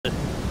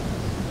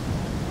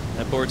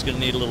board's going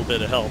to need a little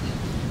bit of help.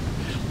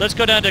 Let's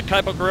go down to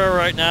Kaipo Guerrero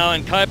right now.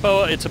 And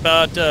Kaipo, it's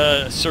about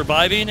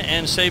surviving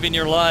and saving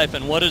your life.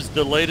 And what is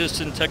the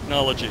latest in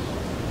technology?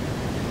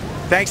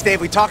 Thanks,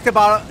 Dave. We talked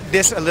about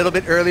this a little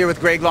bit earlier with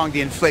Greg Long, the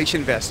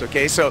inflation vest,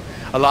 okay? So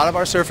a lot of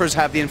our surfers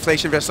have the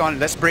inflation vest on.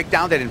 Let's break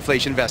down that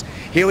inflation vest.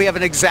 Here we have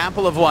an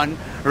example of one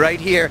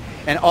right here.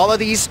 And all of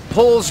these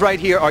poles right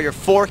here are your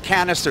 4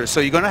 canisters.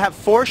 So you're going to have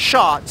 4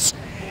 shots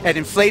at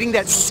inflating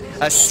that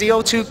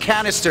CO2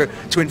 canister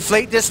to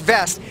inflate this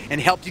vest and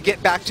help you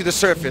get back to the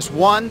surface.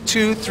 1,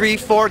 2, 3,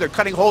 4. They're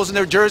cutting holes in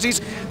their jerseys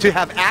to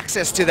have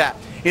access to that.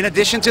 In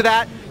addition to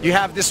that, you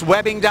have this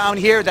webbing down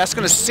here that's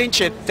going to cinch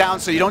it down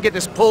so you don't get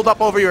this pulled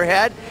up over your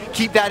head.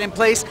 Keep that in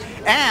place.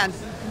 And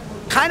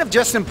kind of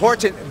just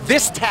important,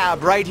 this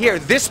tab right here,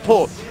 this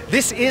pull,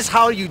 this is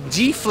how you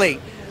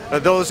deflate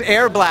those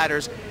air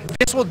bladders.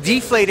 This will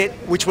deflate it,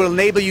 which will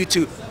enable you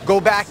to go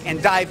back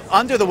and dive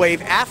under the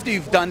wave after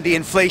you've done the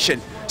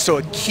inflation. So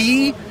a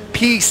key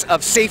piece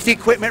of safety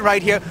equipment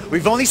right here.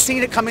 We've only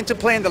seen it come into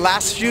play in the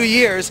last few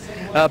years,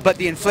 but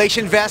the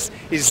inflation vest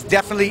is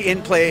definitely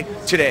in play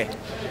today.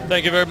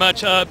 Thank you very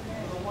much.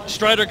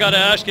 Strider, got to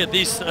ask you,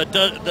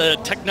 the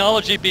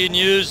technology being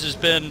used has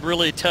been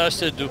really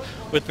tested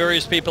with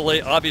various people.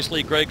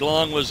 Obviously, Greg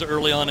Long was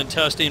early on in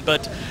testing,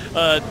 but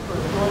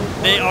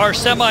they are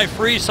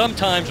semi-free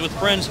sometimes with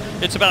friends.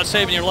 It's about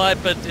saving your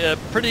life, but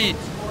pretty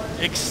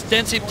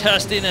extensive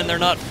testing, and they're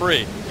not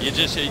free.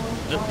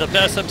 The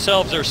vests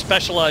themselves are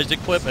specialized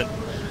equipment.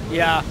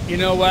 Yeah, you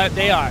know what?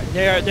 They are.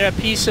 They're a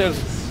piece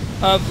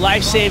of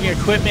life-saving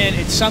equipment.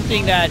 It's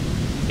something that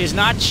is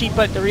not cheap,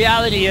 but the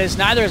reality is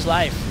neither is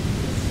life.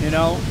 You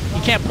know,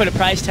 you can't put a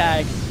price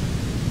tag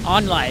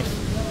on life,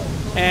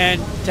 and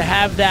to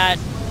have that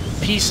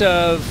piece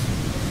of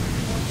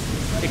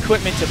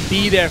equipment to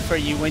be there for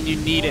you when you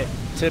need it,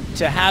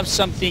 to have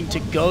something to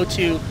go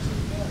to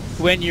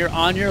when you're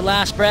on your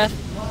last breath,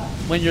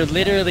 when you're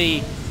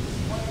literally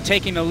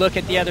taking a look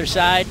at the other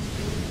side,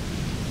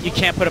 you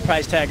can't put a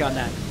price tag on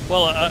that.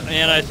 Well,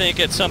 and I think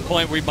at some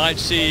point we might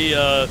see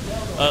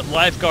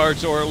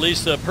lifeguards or at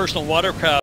least personal watercraft